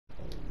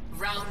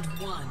Round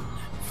one,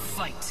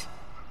 fight.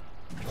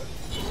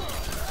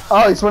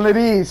 Oh, he's one of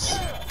these.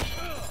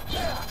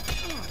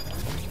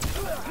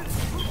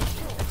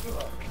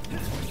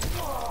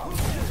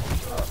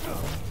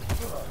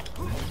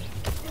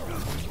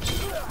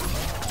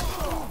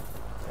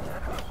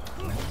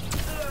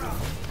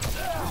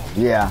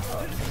 Yeah.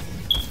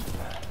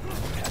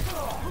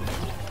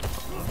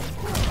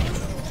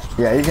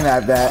 Yeah, you can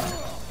have that.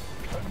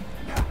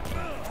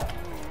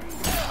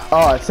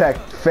 Oh, attack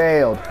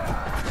failed.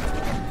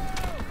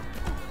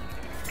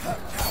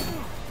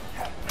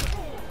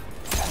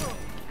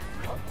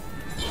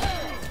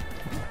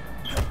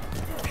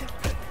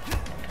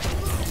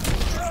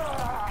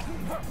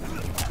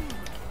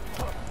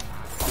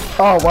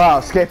 Oh wow,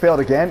 escape failed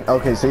again?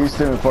 Okay, so he's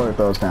doing 4 of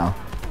those now.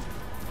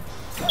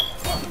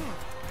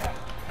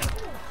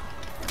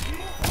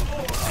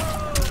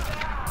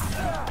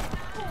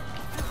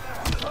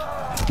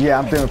 Yeah,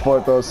 I'm doing 4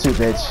 of those too,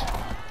 bitch.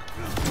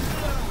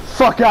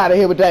 Fuck out of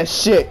here with that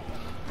shit.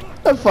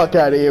 The fuck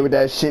out of here with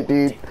that shit,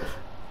 dude.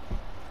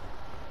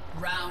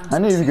 I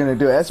knew you were gonna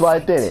do it, that's why I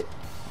did it.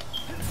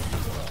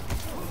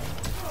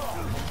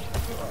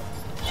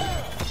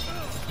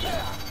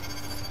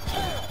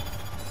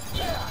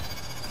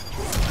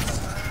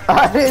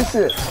 Ah, is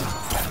it?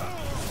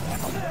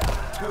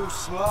 Too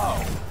slow.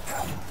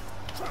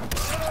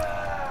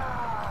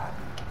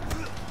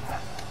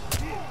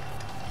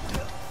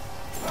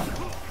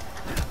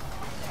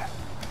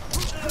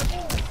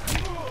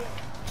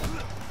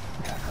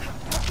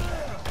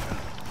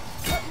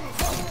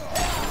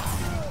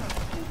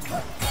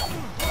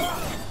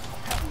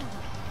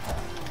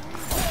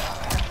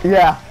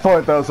 Yeah, 4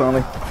 of those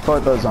only. 4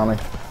 of those only.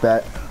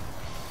 Bet.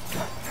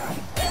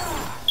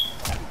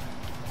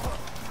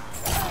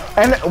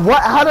 And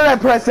what? How did I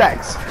press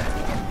X?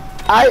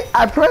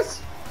 I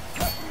press.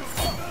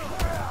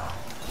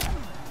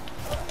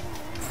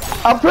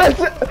 I press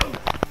it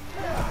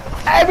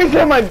every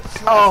time I.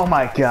 Oh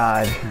my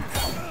god!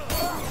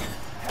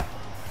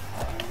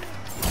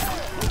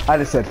 I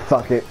just said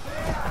fuck it.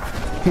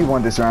 He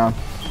won this round.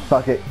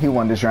 Fuck it. He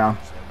won this round.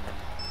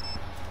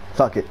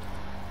 Fuck it.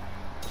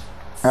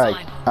 All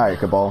right,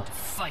 Cabal.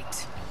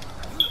 Fight.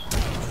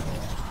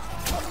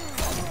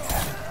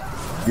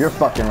 You're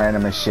fucking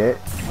random as shit.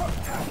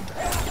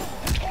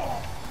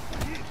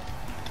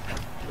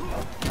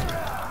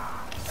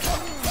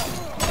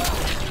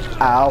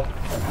 Ow.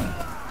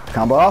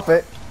 Combo off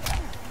it.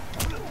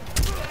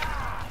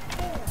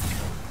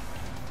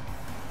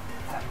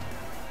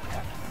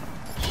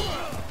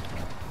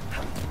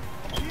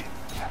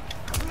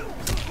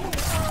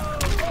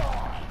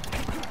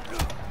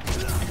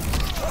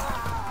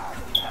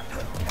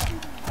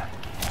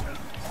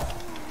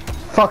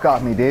 Fuck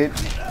off me, dude.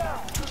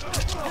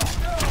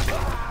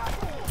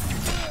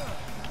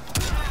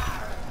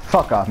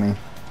 Fuck off me.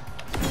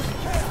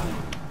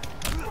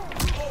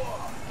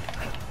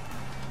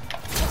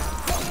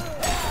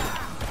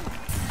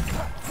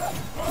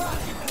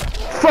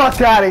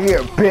 Fuck out of here,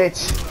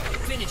 bitch.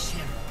 Finish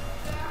him.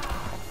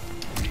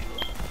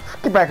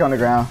 Get back on the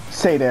ground.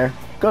 Stay there.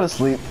 Go to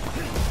sleep.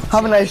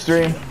 Have a nice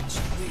dream.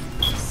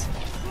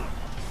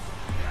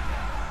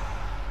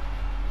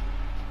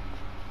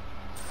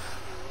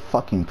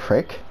 Fucking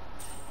prick.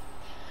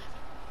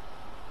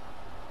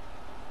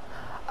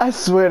 I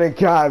swear to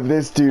God,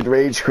 this dude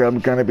rage quit, I'm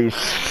gonna be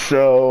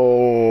so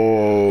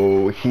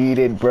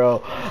heated,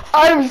 bro.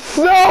 I'm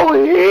so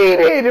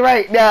heated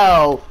right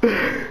now.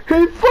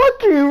 He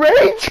fucking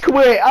rage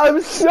quit. I'm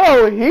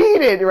so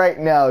heated right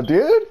now,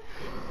 dude.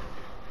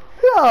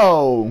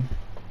 Yo,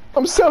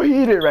 I'm so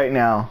heated right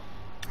now.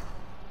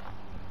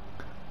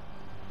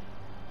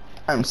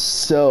 I'm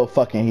so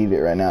fucking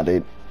heated right now,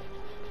 dude.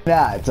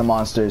 Nah, it's a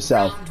monster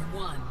itself. Round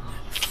one,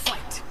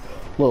 fight.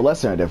 A little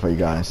lesson right there for you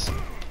guys.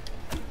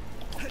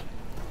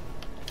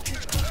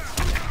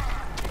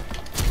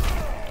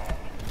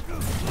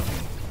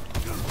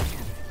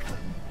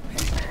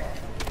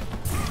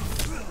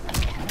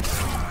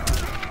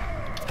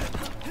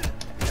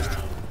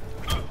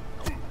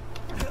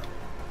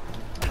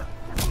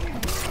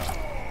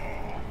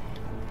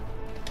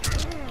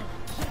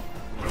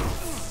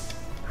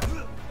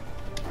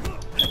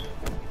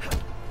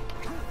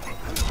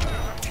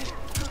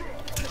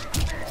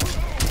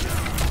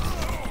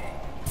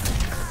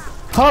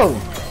 Oh!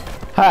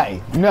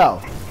 Hey, no.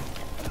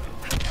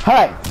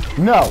 Hey,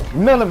 no,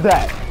 none of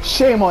that.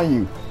 Shame on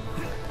you.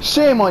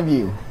 Shame on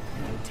you.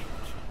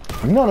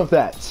 None of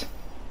that.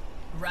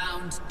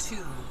 Round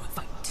two,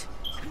 fight.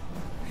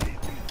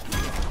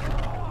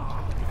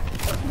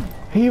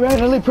 He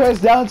randomly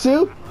pressed down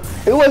too?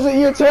 It wasn't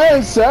your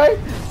turn, sir.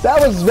 That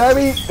was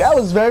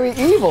very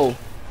evil.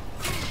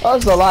 That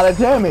was a lot of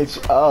damage.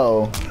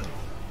 Oh.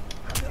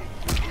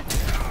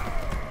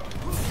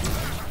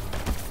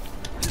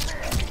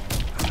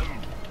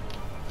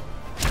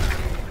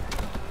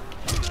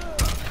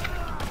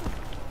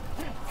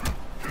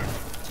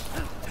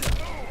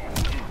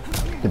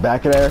 Get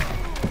back there.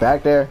 Get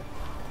back there.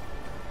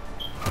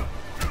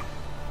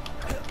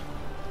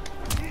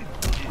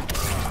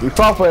 You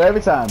fall for it every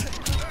time.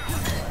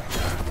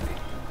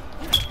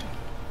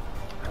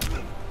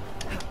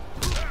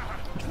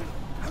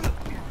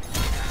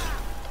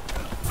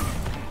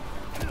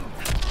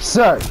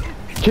 Sir,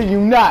 can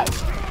you not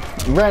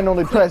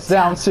randomly press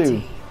down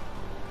two?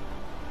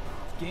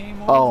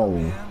 Game over, Oh.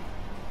 man.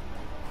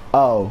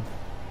 Oh.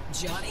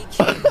 Johnny Cage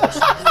wins.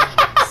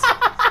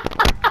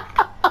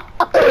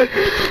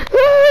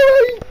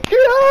 Oh my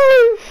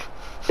gosh!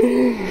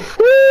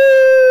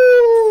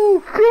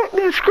 Woo!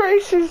 Goodness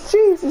gracious,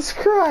 Jesus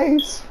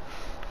Christ!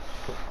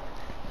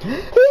 He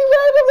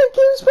randomly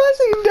keeps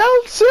pressing down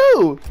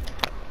two!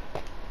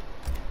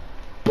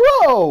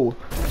 Bro!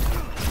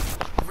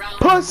 Round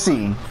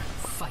Pussy! one,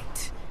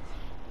 fight.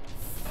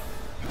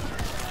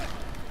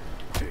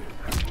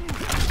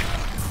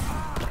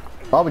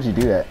 Why would you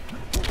do that?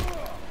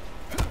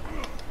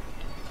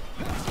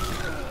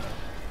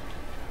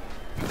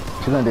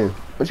 What you gonna do?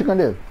 What you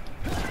gonna do?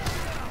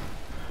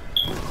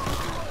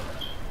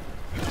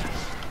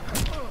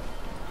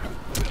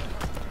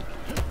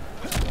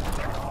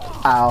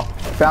 Ow.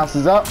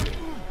 Bounces up.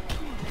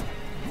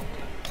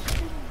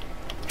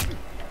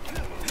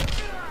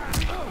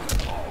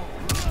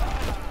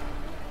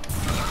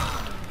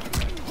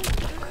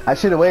 I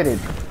should have waited.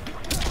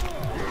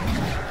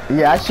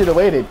 Yeah, I should have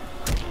waited.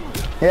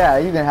 Yeah,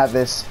 you can have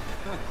this.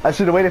 I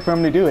should have waited for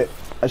him to do it.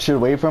 I should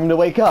have waited for him to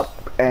wake up.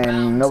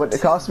 And know what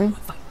it cost me?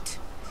 Fight.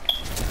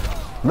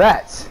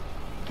 That.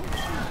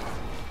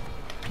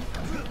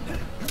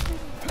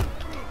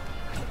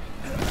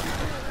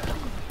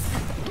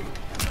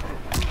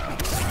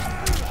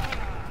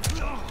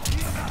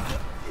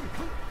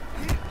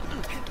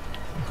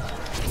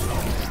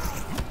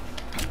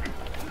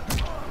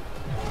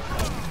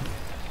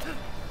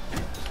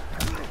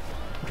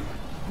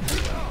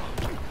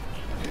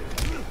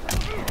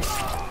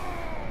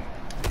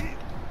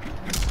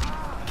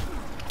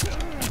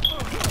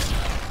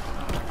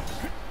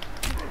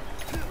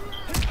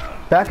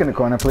 Back in the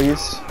corner,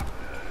 please.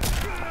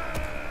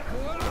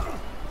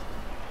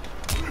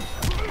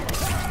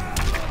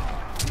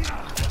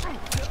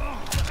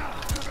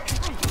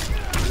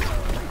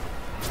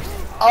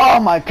 Oh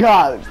my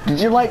god! Did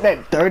you like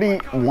that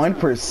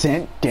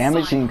 31%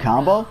 damaging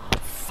combo?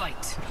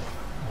 Fight.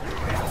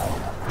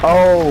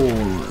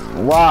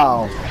 Oh,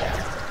 wow.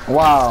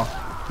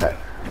 Wow.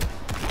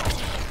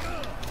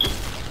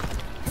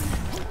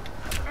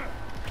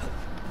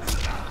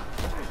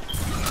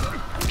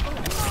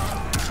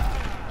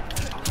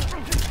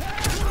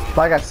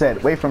 Like I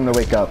said, wait for him to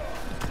wake up.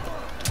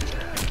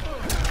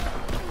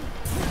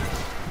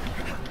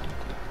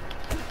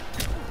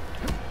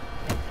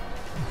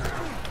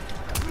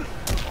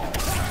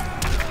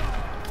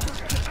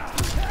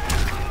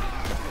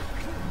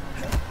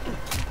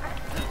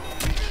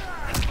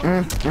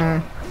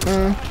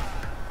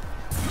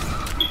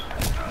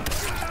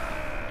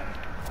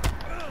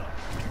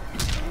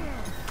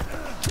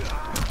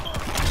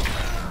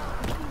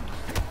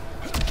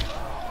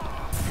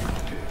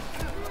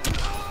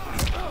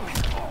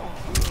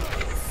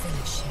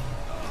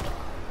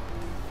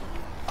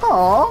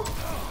 Aw,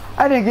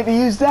 I didn't get to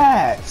use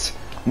that.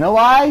 Know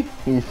why?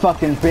 You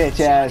fucking bitch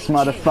ass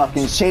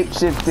motherfucking shape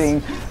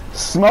shifting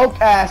smoke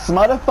ass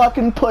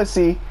motherfucking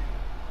pussy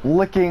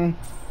licking.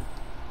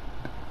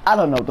 I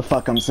don't know what the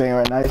fuck I'm saying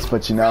right now,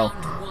 but you know,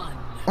 Round one.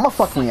 I'm a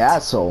fucking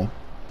asshole.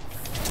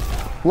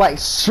 Like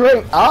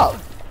straight up.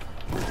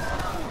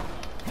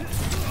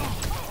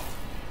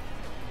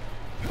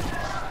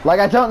 Like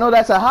I don't know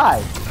that's a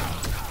high.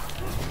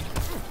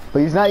 But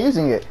he's not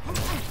using it.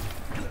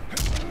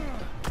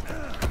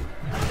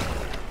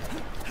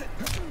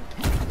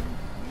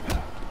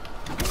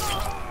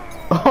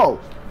 Oh!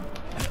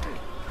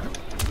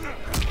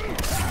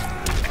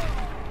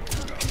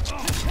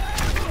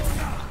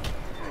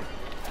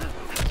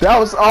 That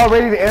was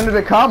already the end of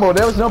the combo.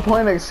 There was no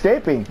point in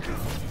escaping.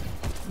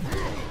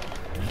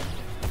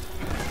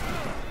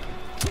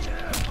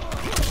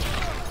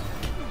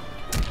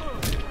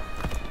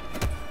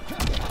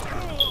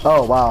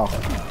 Oh, wow.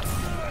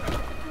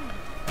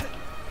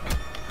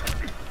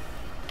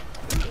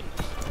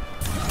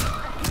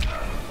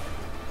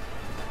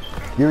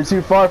 You were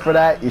too far for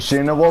that. You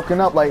shouldn't have woken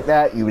up like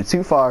that. You were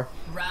too far.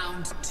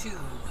 Round two,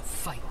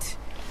 fight.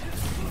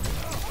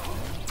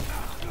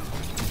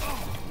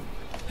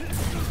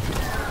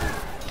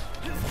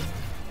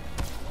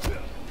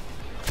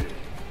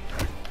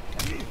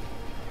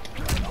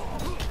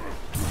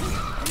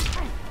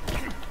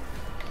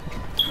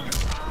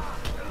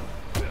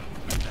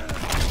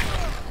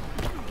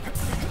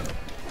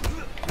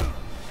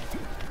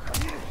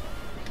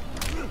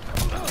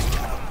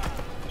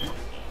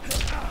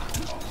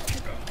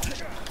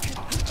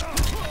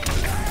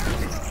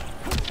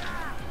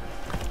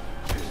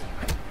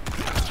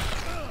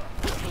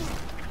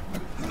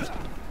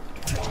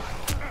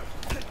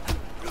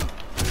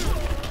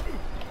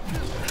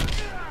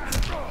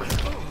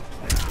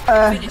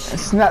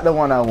 It's not the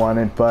one I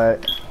wanted,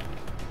 but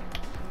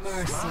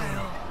Mercy.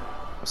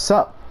 what's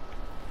up?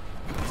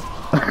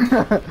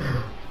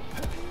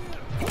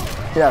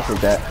 Yeah, I'll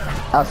take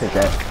that. I'll take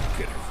that.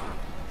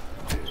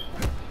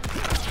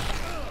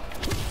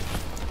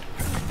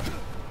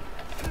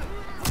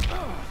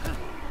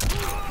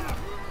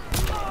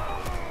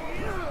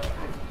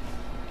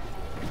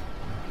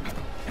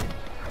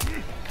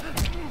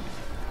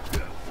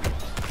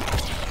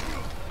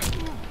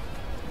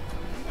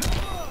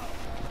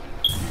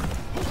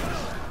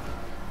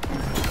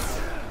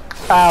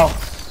 Ow.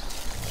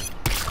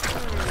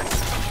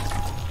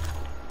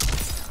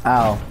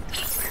 Ow.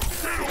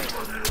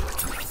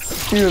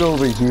 Get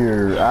over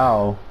here.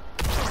 Ow.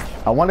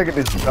 I wanna get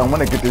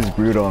this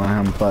brutal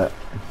on him, but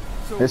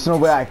there's no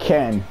way I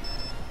can.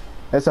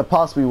 There's a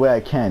possible way I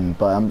can,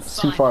 but I'm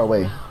too far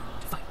away.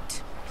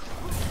 Fight.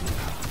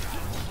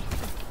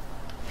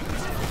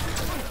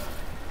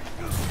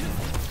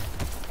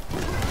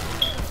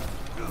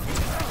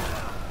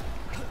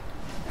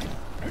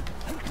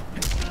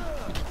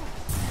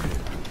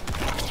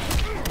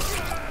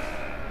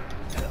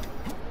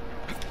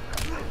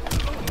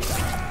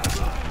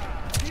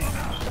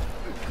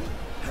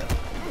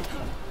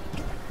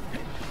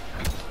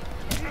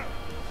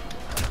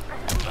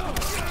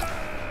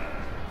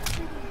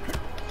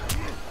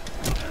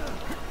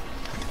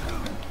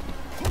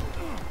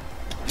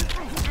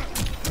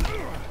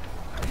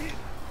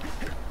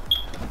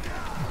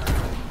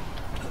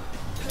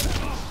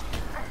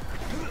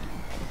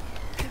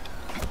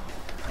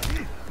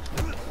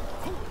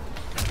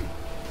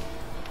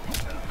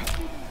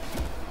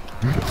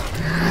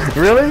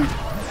 Really?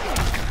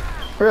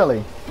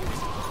 Really?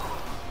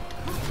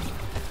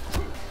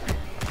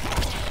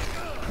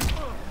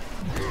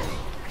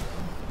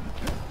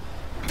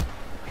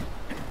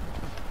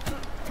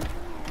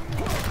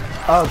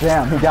 Oh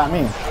damn, he got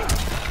me.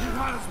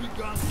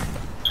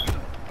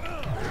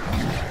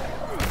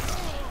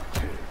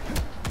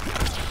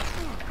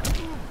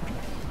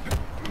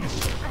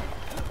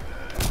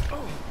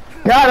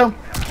 Got him!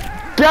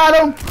 Got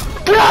him!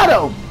 Got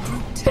him!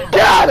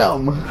 Got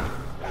him!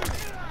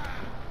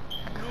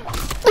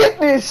 Get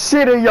this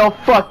shit in your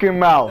fucking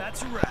mouth!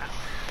 That's a wrap.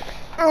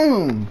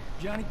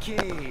 Johnny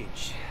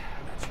Cage.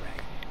 That's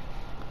right.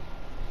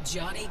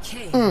 Johnny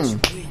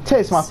Cage.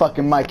 Taste my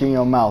fucking mic in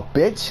your mouth,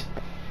 bitch.